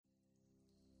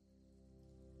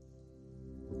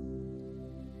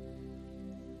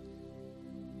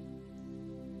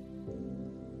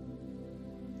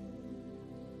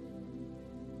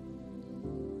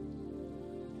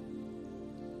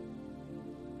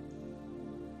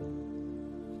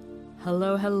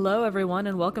Hello everyone,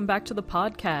 and welcome back to the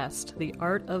podcast, The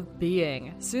Art of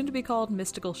Being, soon to be called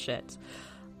Mystical Shit.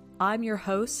 I'm your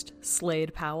host,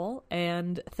 Slade Powell,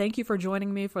 and thank you for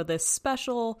joining me for this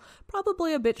special,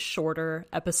 probably a bit shorter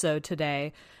episode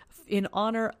today in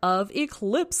honor of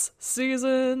Eclipse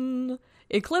season.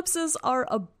 Eclipses are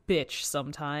a bitch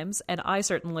sometimes, and I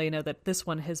certainly know that this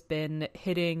one has been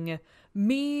hitting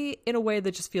me in a way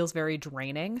that just feels very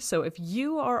draining. So if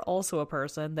you are also a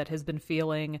person that has been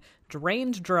feeling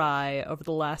drained dry over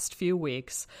the last few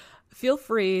weeks, feel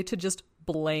free to just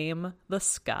blame the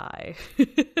sky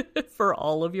for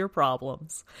all of your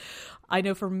problems. I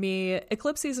know for me,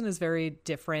 eclipse season is very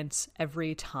different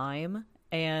every time,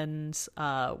 and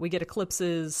we get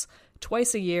eclipses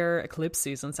twice a year. Eclipse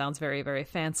season sounds very, very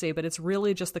fancy, but it's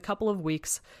really just a couple of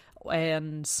weeks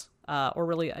and or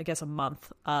really, I guess, a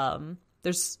month.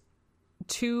 There's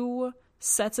 2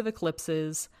 sets of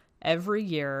eclipses every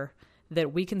year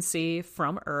that we can see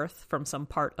from Earth, from some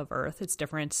part of Earth. It's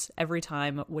different every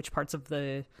time which parts of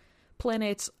the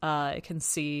planet can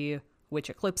see which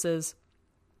eclipses.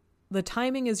 The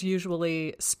timing is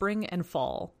usually spring and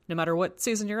fall. No matter what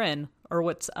season you're in or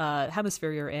what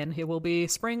hemisphere you're in, it will be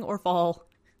spring or fall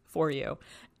for you.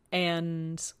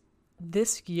 And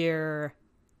this year,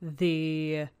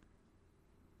 the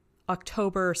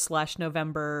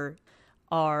October/November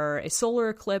are a solar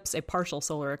eclipse, a partial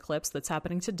solar eclipse that's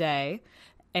happening today,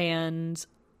 and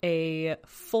a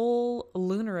full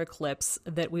lunar eclipse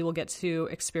that we will get to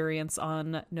experience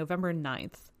on November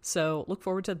 9th. So look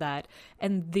forward to that.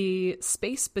 And the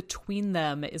space between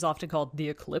them is often called the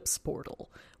eclipse portal,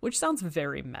 which sounds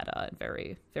very meta and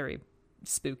very, very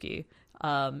spooky.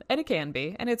 And it can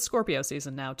be. And it's Scorpio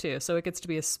season now, too, so it gets to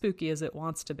be as spooky as it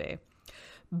wants to be.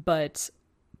 But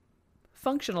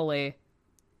functionally,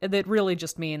 that really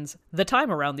just means the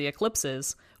time around the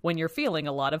eclipses when you're feeling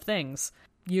a lot of things.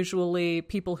 Usually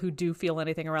people who do feel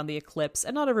anything around the eclipse,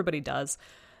 and not everybody does,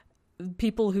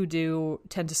 people who do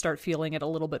tend to start feeling it a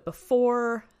little bit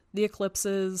before the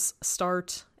eclipses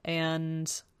start,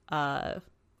 and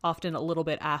often a little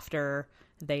bit after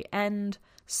they end.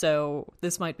 So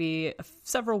this might be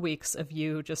several weeks of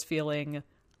you just feeling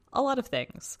a lot of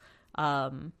things.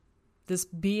 This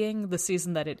being the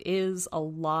season that it is, a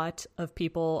lot of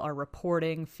people are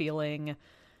reporting feeling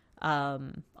a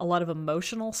lot of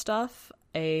emotional stuff,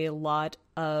 a lot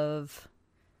of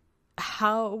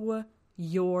how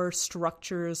your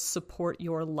structures support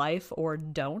your life or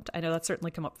don't. I know that's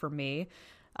certainly come up for me.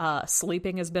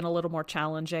 Sleeping has been a little more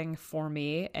challenging for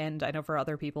me, and I know for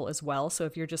other people as well. So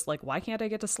if you're just like, why can't I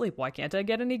get to sleep? Why can't I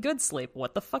get any good sleep?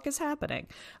 What the fuck is happening?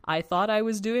 I thought I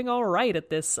was doing all right at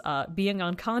this being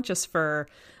unconscious for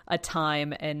a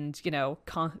time and, you know,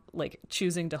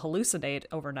 choosing to hallucinate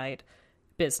overnight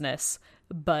business.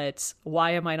 But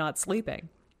why am I not sleeping?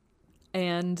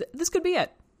 And this could be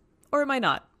it. Or it might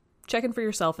not. Check in for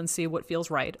yourself and see what feels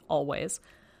right, always.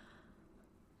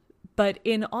 But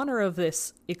in honor of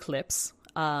this eclipse,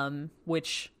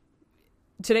 which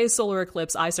today's solar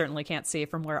eclipse I certainly can't see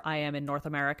from where I am in North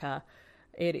America.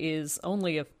 It is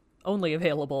only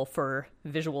available for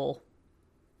visual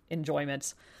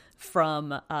enjoyment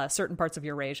from certain parts of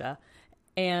Eurasia.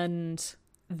 And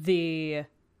the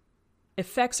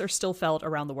effects are still felt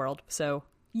around the world. So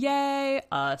yay,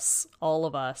 us, all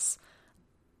of us.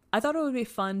 I thought it would be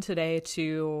fun today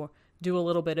to do a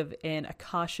little bit of an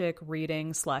Akashic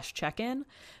reading / check-in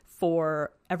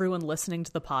for everyone listening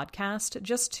to the podcast,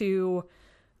 just to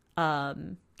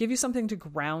give you something to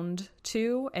ground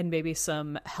to and maybe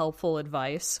some helpful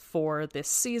advice for this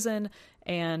season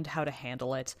and how to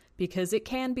handle it, because it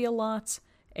can be a lot.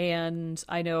 And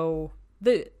I know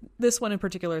this one in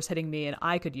particular is hitting me, and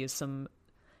I could use some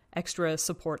extra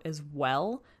support as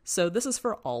well. So this is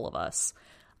for all of us.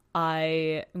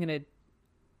 I am going to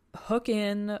hook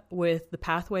in with the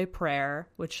pathway prayer,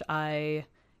 which I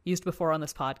used before on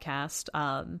this podcast,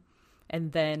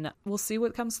 and then we'll see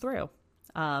what comes through.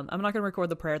 I'm not going to record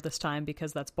the prayer this time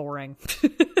because that's boring.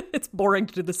 It's boring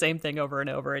to do the same thing over and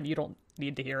over, and you don't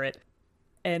need to hear it.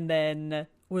 And then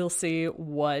we'll see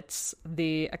what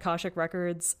the Akashic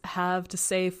Records have to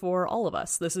say for all of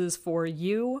us. This is for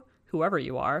you, whoever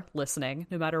you are listening,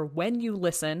 no matter when you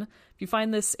listen. If you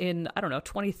find this in,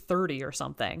 2030 or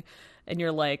something, and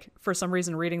you're like, for some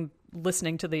reason,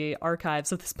 listening to the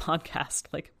archives of this podcast,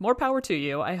 like, more power to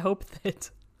you. I hope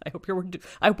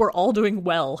we're all doing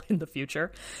well in the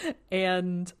future.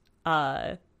 And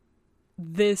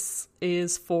this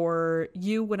is for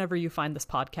you whenever you find this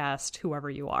podcast, whoever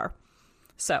you are.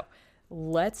 So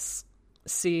let's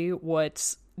see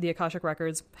what the Akashic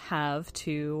Records have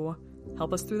to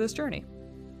help us through this journey.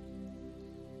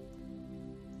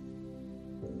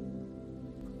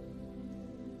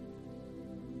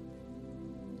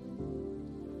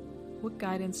 What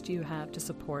guidance do you have to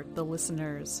support the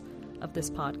listeners of this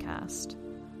podcast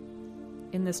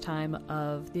in this time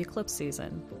of the eclipse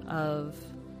season of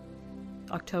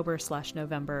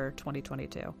October/November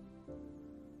 2022?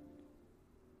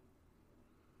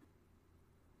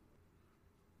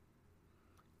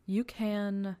 You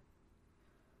can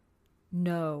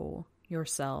know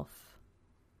yourself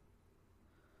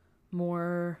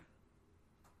more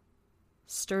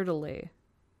sturdily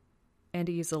and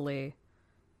easily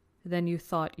than you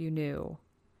thought you knew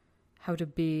how to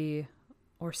be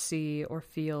or see or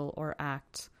feel or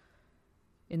act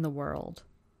in the world.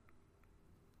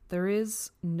 There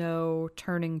is no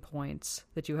turning point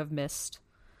that you have missed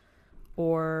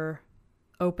or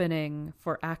opening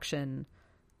for action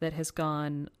that has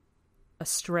gone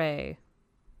astray.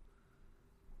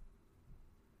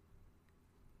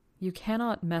 You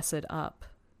cannot mess it up,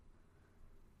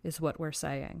 is what we're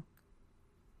saying.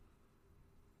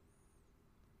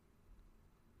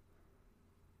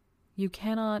 You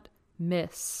cannot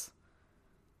miss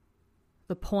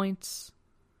the point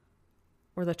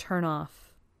or the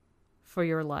turnoff for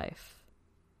your life.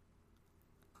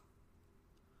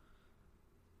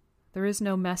 There is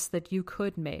no mess that you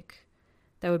could make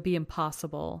that would be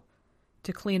impossible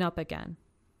to clean up again,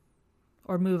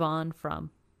 or move on from,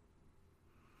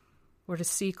 or to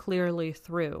see clearly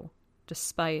through,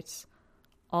 despite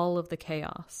all of the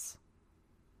chaos.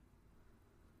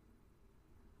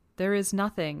 There is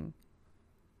nothing,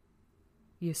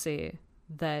 you see,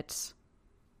 that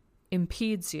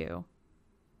impedes you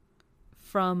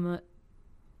from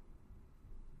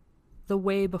the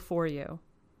way before you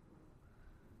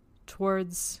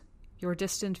towards your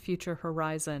distant future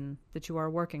horizon that you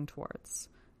are working towards,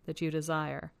 that you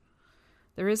desire.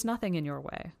 There is nothing in your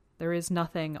way. There is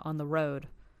nothing on the road.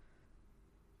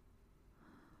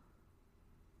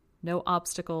 No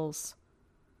obstacles,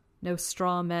 no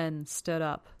straw men stood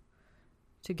up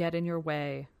to get in your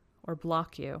way or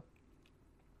block you.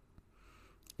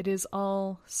 It is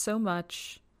all so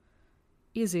much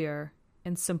easier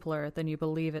and simpler than you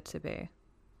believe it to be.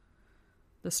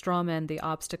 The straw men, the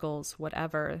obstacles,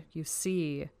 whatever you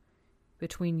see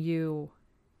between you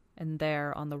and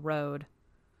there on the road,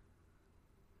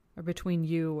 or between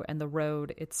you and the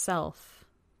road itself,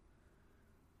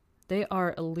 they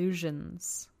are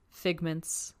illusions,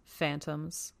 figments,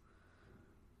 phantoms.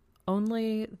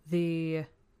 Only the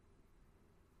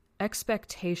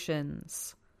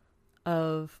expectations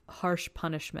of harsh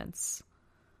punishments,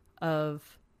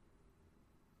 of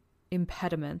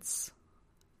impediments,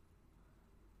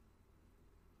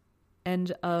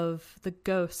 and of the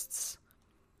ghosts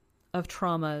of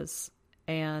traumas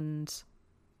and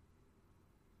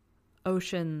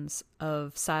oceans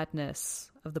of sadness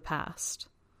of the past.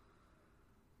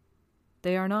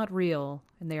 They are not real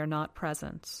and they are not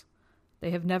present. They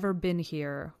have never been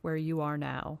here where you are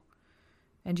now,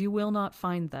 and you will not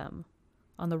find them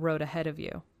on the road ahead of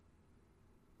you.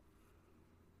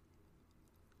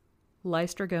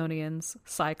 Lystragonians,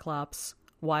 Cyclops,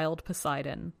 Wild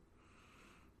Poseidon,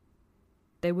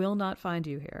 they will not find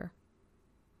you here.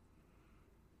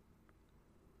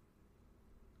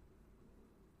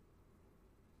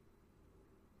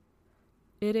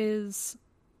 It is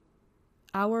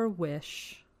our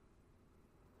wish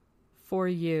for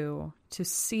you to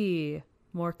see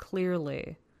more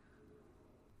clearly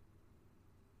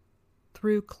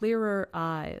through clearer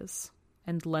eyes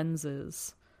and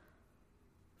lenses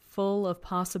full of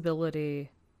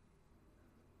possibility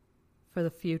for the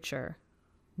future,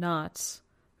 not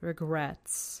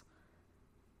regrets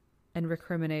and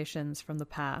recriminations from the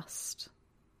past.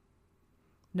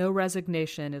 No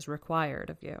resignation is required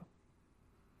of you.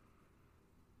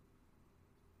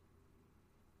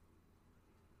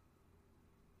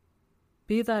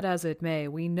 Be that as it may,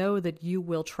 we know that you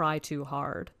will try too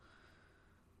hard,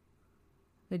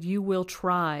 that you will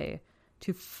try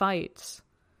to fight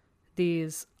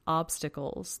these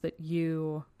obstacles that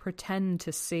you pretend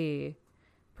to see,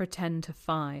 pretend to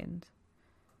find.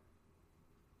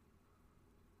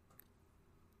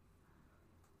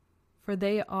 For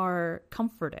they are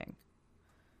comforting,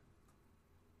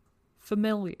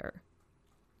 familiar,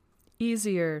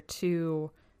 easier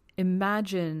to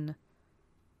imagine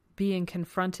being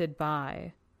confronted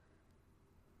by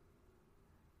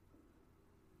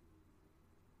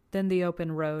than the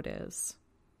open road is.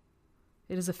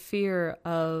 It is a fear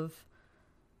of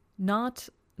not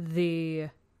the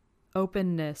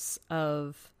openness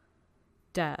of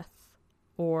death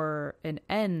or an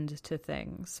end to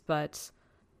things, but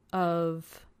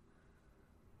of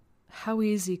how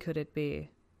easy could it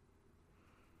be?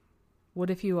 What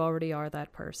if you already are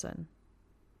that person?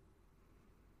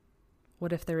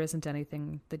 What if there isn't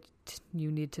anything that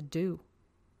you need to do?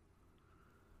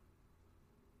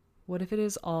 What if it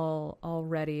is all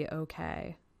already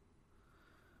okay?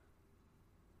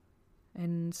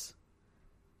 And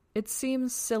it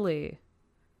seems silly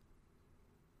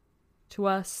to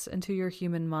us and to your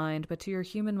human mind, but to your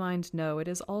human mind, no, it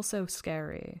is also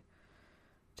scary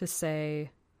to say,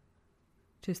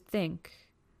 to think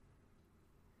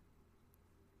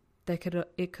that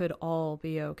it could all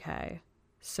be okay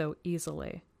so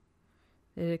easily,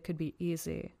 that it could be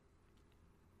easy.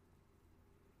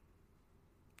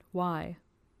 Why?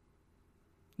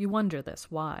 You wonder this.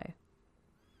 Why?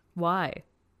 Why?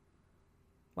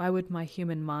 Why would my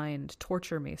human mind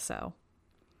torture me so?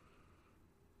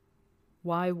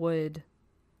 Why would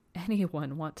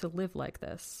anyone want to live like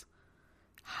this?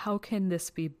 How can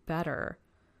this be better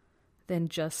than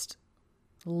just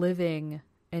living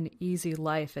an easy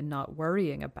life and not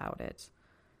worrying about it?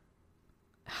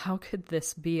 How could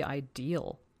this be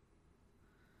ideal?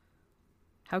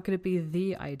 How could it be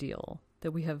the ideal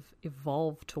that we have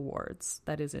evolved towards?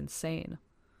 That is insane.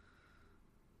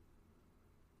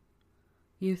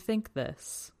 You think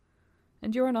this,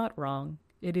 and you are not wrong.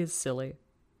 It is silly.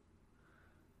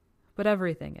 But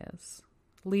everything is.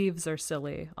 Leaves are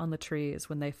silly on the trees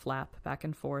when they flap back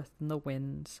and forth in the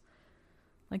wind,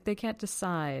 like they can't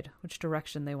decide which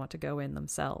direction they want to go in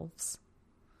themselves.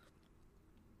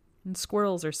 And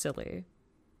squirrels are silly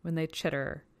when they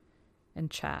chitter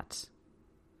and chat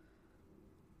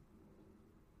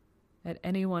at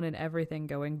anyone and everything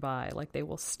going by, like they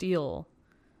will steal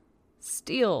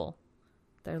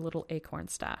their little acorn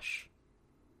stash.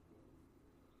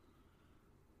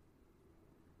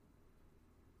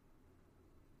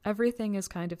 Everything is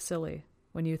kind of silly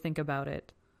when you think about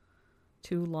it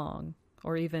too long,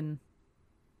 or even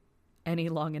any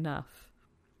long enough.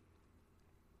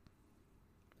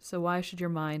 So why should your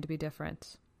mind be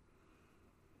different?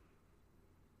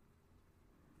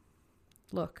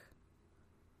 Look,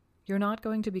 you're not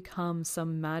going to become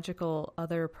some magical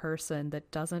other person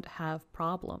that doesn't have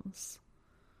problems.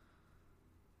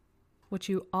 What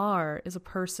you are is a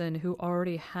person who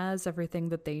already has everything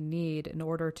that they need in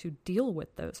order to deal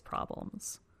with those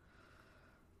problems.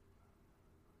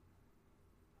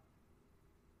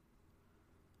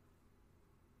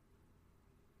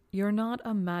 You're not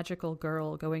a magical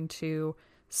girl going to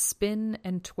spin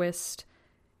and twist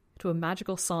to a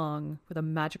magical song with a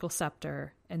magical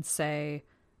scepter and say,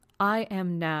 I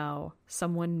am now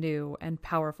someone new and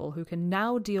powerful who can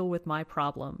now deal with my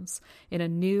problems in a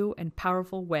new and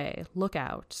powerful way. Look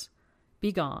out.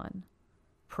 Be gone.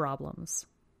 Problems.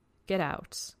 Get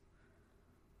out.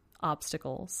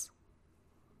 Obstacles.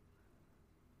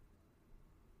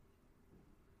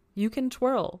 You can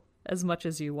twirl as much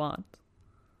as you want.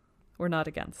 We're not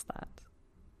against that.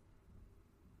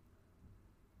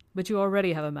 But you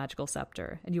already have a magical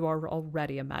scepter, and you are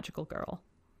already a magical girl.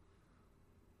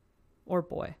 Or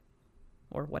boy.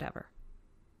 Or whatever.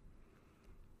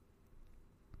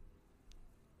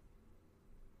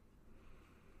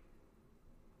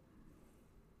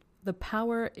 The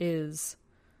power is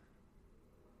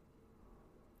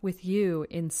with you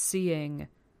in seeing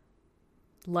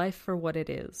life for what it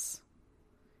is,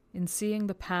 in seeing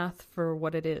the path for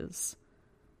what it is,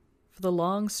 for the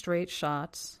long straight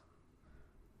shot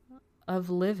of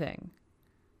living.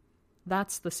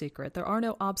 That's the secret. There are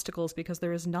no obstacles because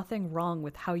there is nothing wrong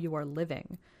with how you are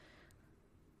living.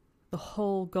 The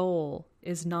whole goal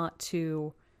is not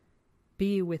to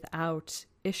be without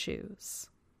issues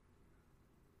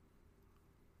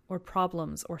or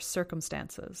problems or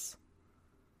circumstances.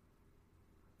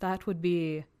 That would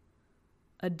be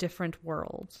a different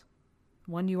world,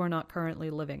 one you are not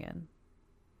currently living in.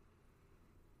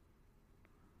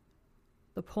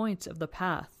 The point of the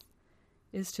path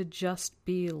is to just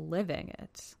be living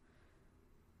it,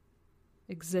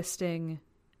 existing,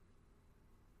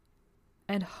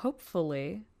 and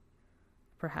hopefully,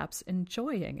 perhaps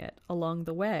enjoying it along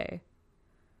the way.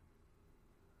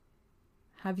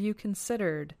 Have you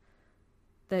considered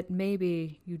that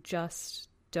maybe you just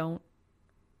don't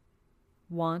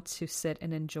want to sit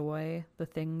and enjoy the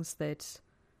things that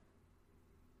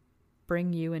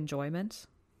bring you enjoyment?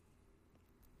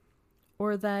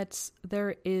 Or that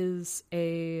there is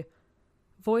a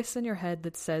voice in your head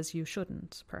that says you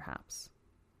shouldn't, perhaps.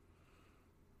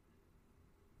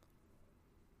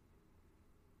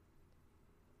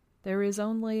 There is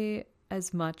only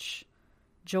as much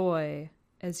joy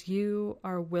as you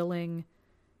are willing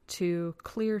to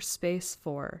clear space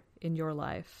for in your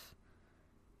life.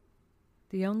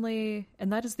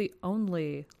 And that is the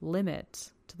only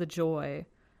limit to the joy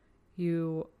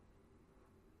you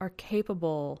are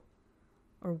capable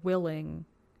or willing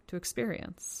to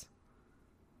experience?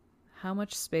 How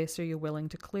much space are you willing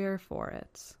to clear for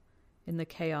it in the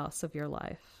chaos of your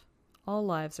life? All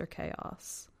lives are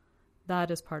chaos.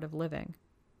 That is part of living.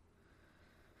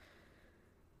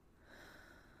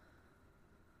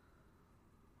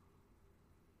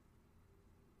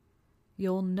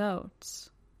 You'll note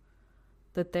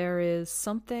that there is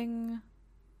something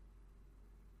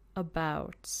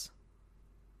about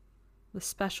the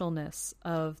specialness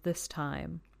of this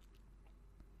time,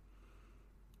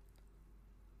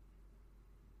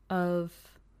 of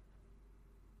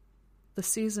the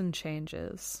season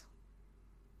changes,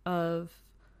 of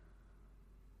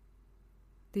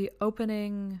the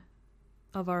opening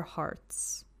of our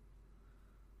hearts,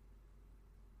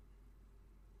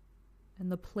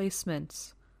 and the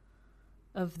placement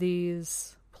of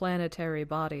these planetary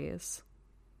bodies.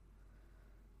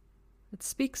 It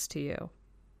speaks to you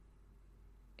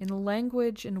in a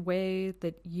language and way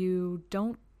that you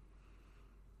don't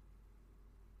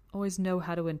always know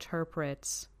how to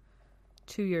interpret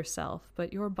to yourself,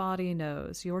 but your body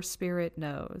knows, your spirit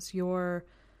knows, your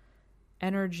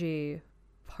energy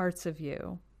parts of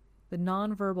you, the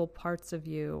nonverbal parts of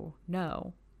you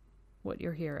know what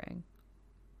you're hearing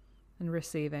and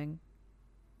receiving.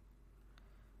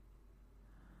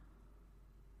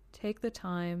 Take the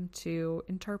time to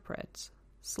interpret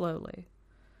slowly.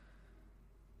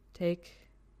 Take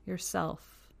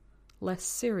yourself less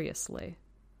seriously.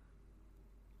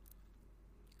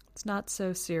 It's not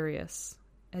so serious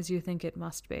as you think it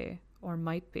must be or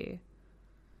might be,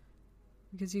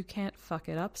 because you can't fuck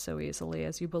it up so easily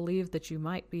as you believe that you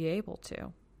might be able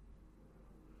to.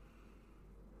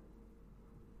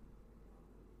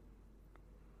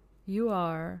 You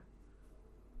are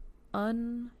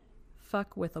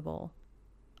unfuckwithable,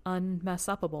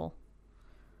 unmessupable,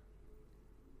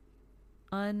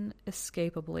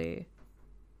 unescapably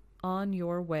on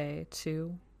your way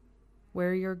to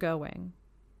where you're going,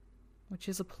 which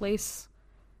is a place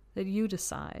that you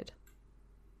decide.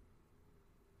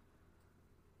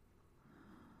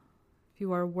 If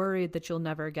you are worried that you'll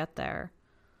never get there,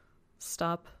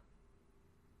 stop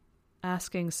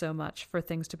asking so much for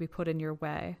things to be put in your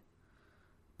way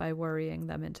by worrying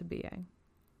them into being.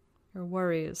 Your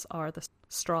worries are the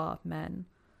straw men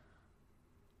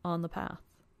on the path.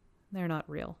 They're not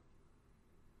real.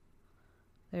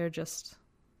 They're just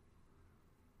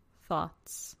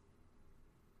thoughts,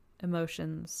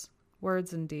 emotions,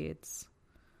 words and deeds.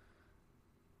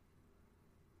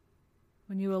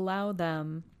 When you allow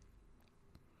them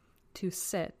to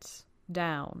sit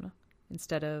down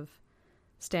instead of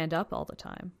stand up all the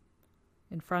time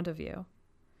in front of you,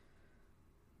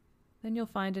 then you'll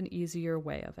find an easier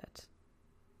way of it.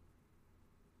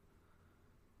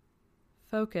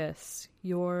 Focus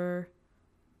your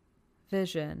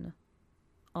vision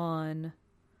on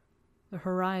the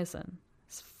horizon,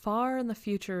 as far in the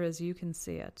future as you can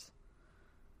see it,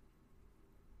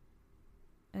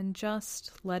 and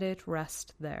just let it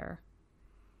rest there,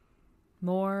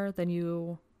 more than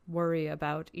you worry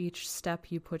about each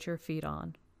step you put your feet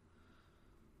on.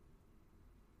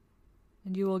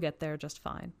 And you will get there just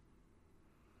fine.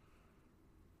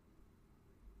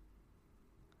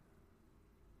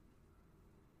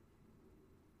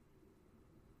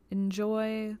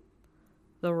 Enjoy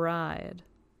the ride.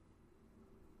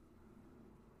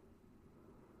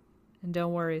 And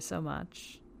don't worry so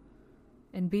much.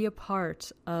 And be a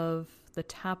part of the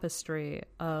tapestry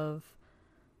of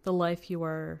the life you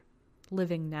are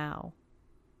living now.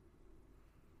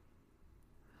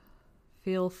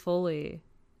 Feel fully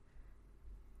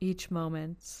each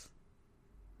moment,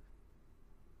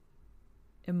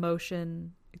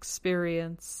 emotion,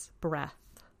 experience, breath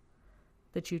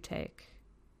that you take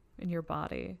in your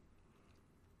body.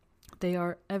 They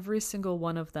are, every single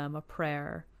one of them, a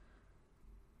prayer,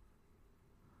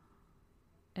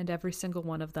 and every single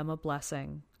one of them a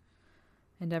blessing,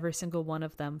 and every single one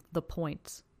of them the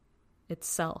point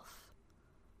itself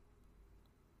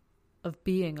of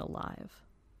being alive.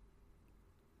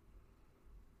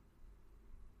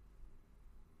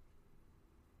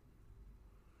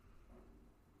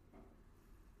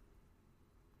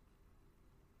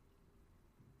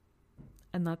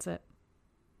 And that's it.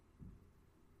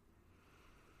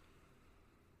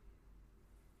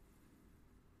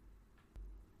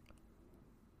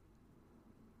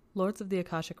 Lords of the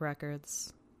Akashic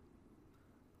Records,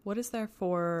 what is there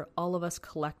for all of us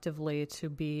collectively to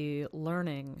be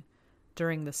learning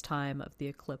during this time of the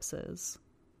eclipses?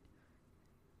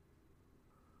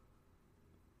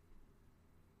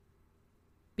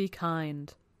 Be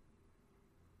kind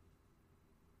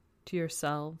to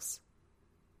yourselves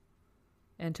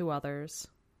and to others.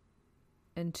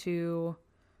 into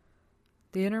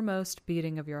the innermost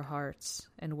beating of your hearts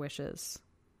and wishes.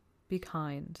 Be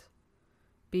kind.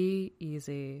 Be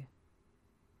easy.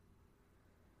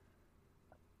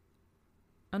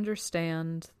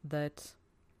 Understand that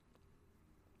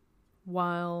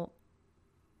while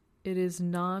it is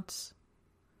not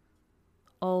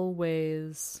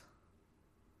always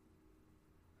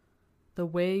the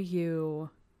way you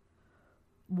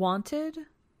wanted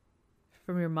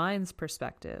from your mind's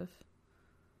perspective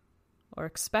or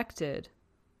expected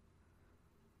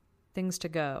things to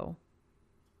go,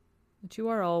 that you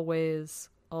are always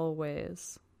on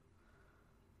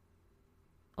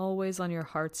your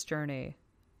heart's journey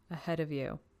ahead of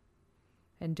you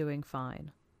and doing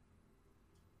fine.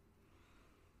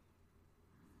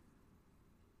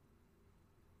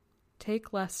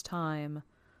 Take less time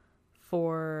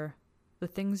for the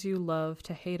things you love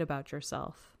to hate about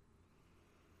yourself.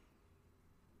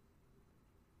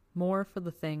 More for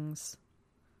the things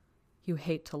you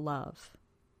hate to love.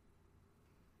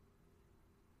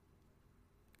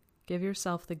 Give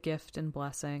yourself the gift and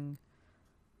blessing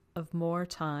of more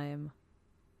time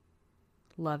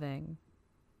loving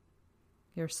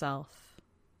yourself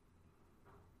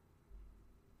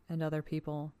and other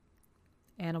people,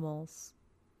 animals,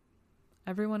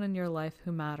 everyone in your life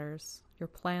who matters, your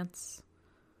plants,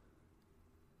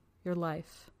 your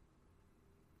life.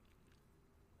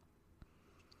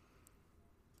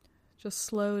 Just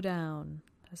slow down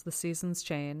as the seasons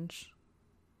change.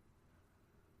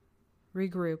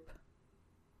 Regroup.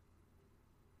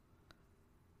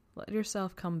 Let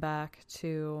yourself come back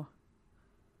to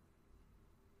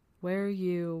where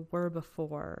you were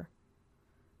before,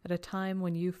 at a time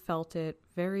when you felt it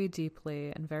very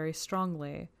deeply and very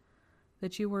strongly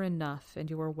that you were enough and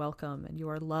you were welcome and you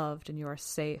are loved and you are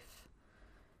safe,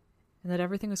 and that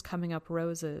everything was coming up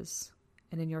roses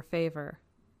and in your favor.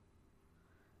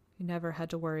 You never had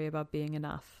to worry about being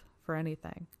enough for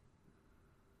anything.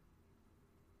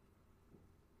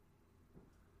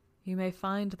 You may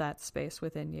find that space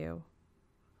within you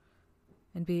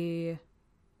and be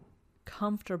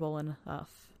comfortable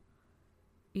enough,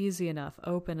 easy enough,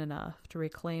 open enough to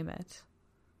reclaim it.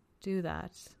 Do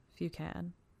that if you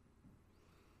can.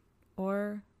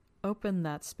 Or open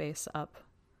that space up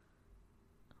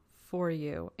for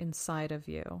you, inside of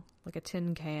you, like a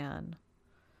tin can,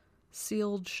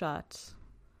 sealed shut.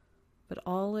 But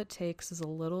all it takes is a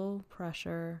little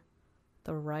pressure,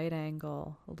 the right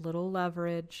angle, a little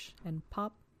leverage, and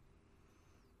pop.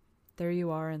 There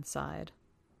you are inside.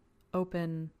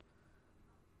 Open,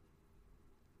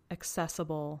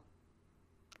 accessible,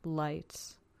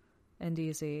 light, and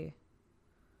easy.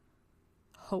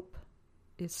 Hope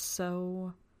is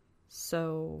so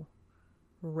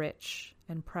rich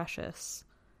and precious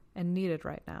and needed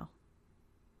right now.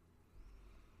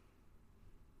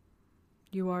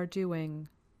 You are doing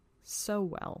so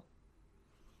well.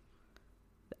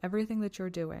 Everything that you're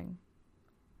doing,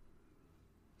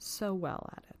 so well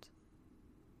at it.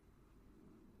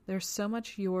 There's so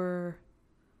much you're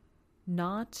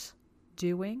not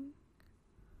doing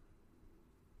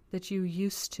that you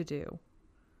used to do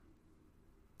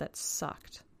that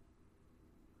sucked,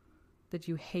 that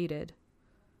you hated,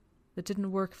 that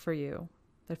didn't work for you,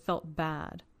 that felt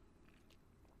bad.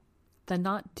 The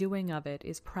not doing of it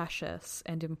is precious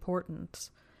and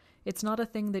important. It's not a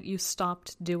thing that you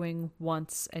stopped doing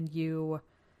once and you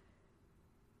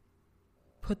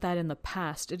put that in the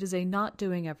past. It is a not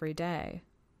doing every day.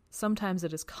 Sometimes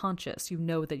it is conscious. You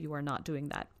know that you are not doing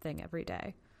that thing every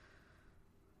day.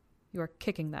 You are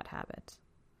kicking that habit.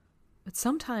 But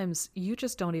sometimes you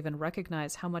just don't even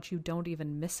recognize how much you don't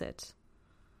even miss it.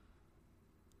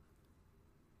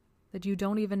 That you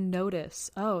don't even notice,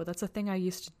 oh, that's a thing I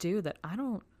used to do that I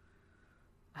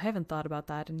haven't thought about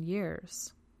that in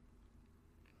years.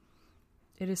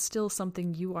 It is still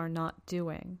something you are not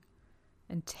doing.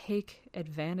 And take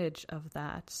advantage of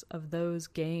that, of those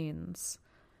gains,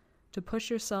 to push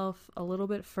yourself a little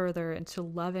bit further into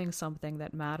loving something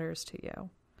that matters to you.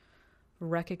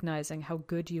 Recognizing how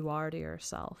good you are to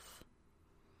yourself.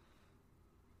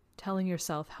 Telling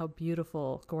yourself how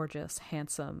beautiful, gorgeous,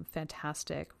 handsome,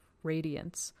 fantastic,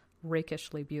 radiant,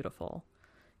 rakishly beautiful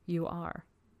you are.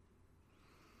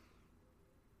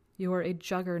 You are a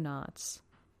juggernaut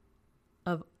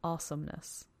of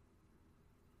awesomeness.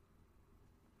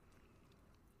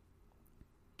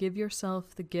 Give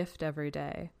yourself the gift every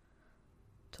day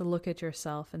to look at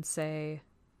yourself and say,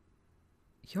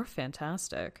 you're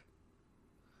fantastic.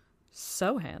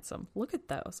 So handsome. Look at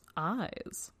those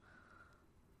eyes.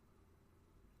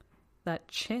 That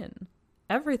chin.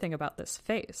 Everything about this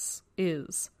face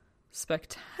is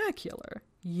spectacular.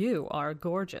 You are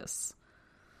gorgeous.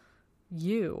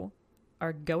 You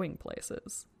are going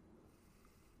places.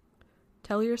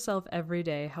 Tell yourself every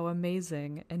day how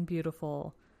amazing and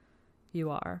beautiful you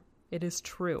are. It is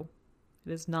true.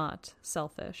 It is not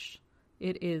selfish.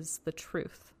 It is the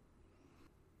truth.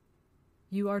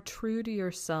 You are true to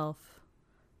yourself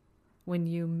when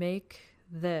you make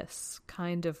this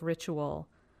kind of ritual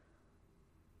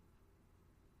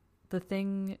the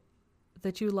thing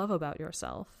that you love about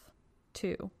yourself,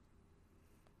 too.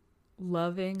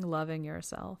 Loving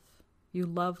yourself. You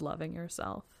love loving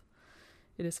yourself.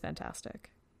 It is fantastic.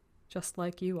 Just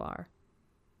like you are.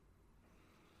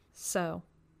 So,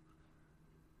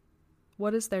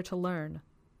 what is there to learn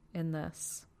in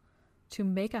this? To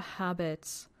make a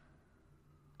habit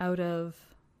out of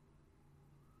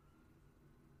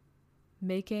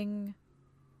making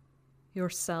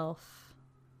yourself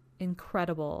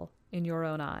incredible in your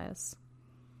own eyes.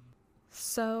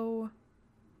 So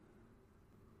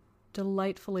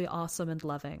delightfully awesome and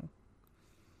loving.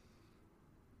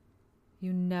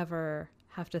 You never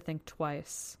have to think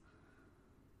twice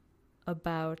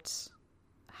about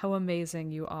how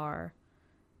amazing you are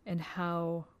and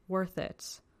how worth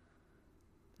it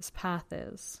this path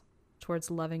is towards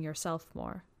loving yourself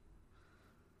more.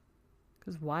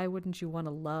 Because why wouldn't you want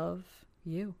to love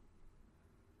you?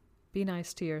 Be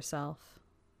nice to yourself.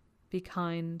 Be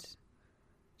kind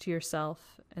to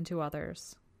yourself and to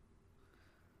others.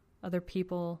 Other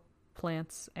people,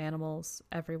 plants, animals,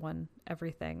 everyone,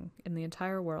 everything in the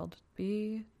entire world.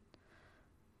 Be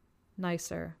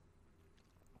nicer,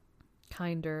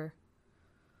 kinder,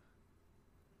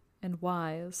 and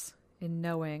wise in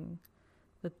knowing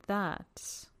that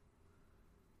that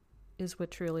is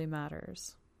what truly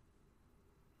matters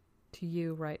to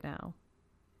you right now.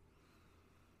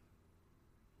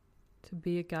 To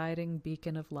be a guiding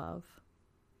beacon of love.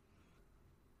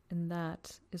 And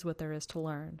that is what there is to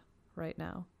learn right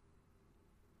now.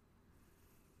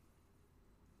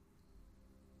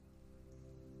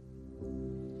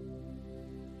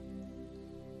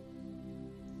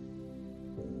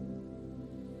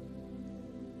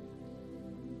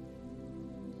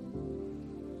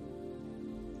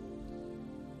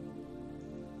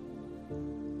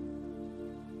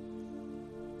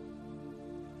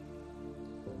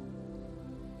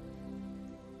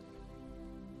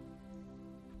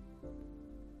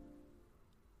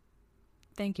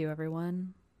 Thank you,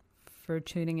 everyone, for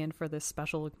tuning in for this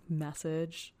special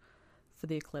message for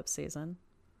the eclipse season.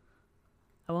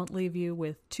 I won't leave you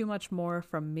with too much more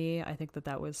from me. I think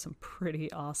that was some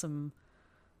pretty awesome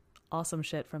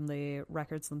shit from the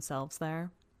records themselves there.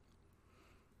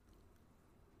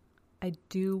 I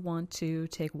do want to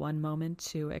take one moment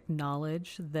to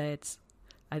acknowledge that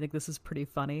I think this is pretty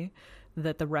funny,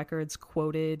 that the records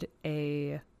quoted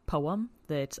a poem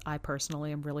that I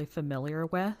personally am really familiar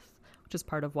with, which is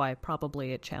part of why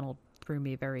probably it channeled through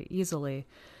me very easily.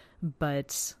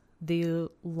 But the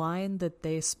line that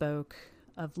they spoke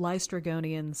of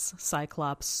Lystragonians,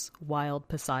 Cyclops, wild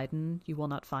Poseidon, you will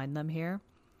not find them here.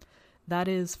 That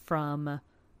is from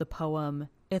the poem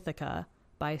Ithaca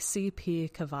by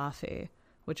C.P. Cavafy,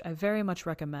 which I very much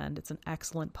recommend. It's an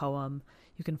excellent poem.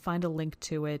 You can find a link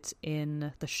to it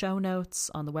in the show notes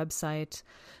on the website,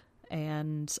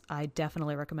 and I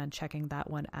definitely recommend checking that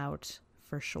one out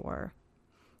for sure.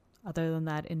 Other than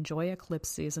that, enjoy eclipse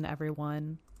season,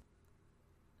 everyone.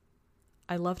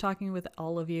 I love talking with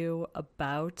all of you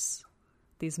about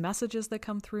these messages that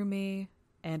come through me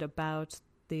and about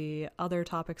the other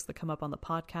topics that come up on the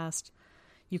podcast.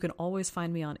 You can always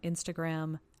find me on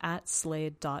Instagram at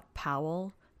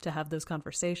slade.powell to have those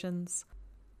conversations.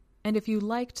 And if you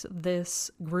liked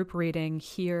this group reading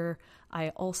here, I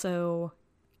also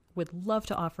would love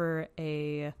to offer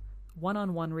a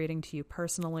one-on-one reading to you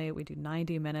personally. We do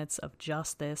 90 minutes of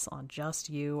just this on just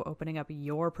you, opening up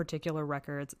your particular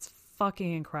records. It's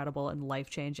fucking incredible and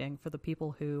life-changing for the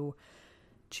people who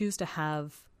choose to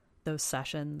have those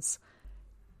sessions.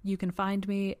 You can find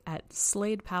me at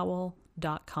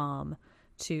sladepowell.com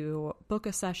to book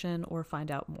a session or find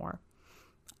out more.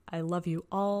 I love you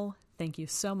all. Thank you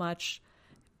so much.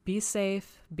 Be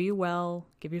safe, be well,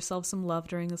 give yourself some love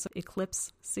during this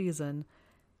eclipse season,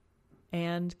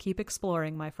 and keep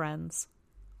exploring, my friends.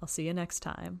 I'll see you next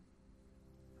time.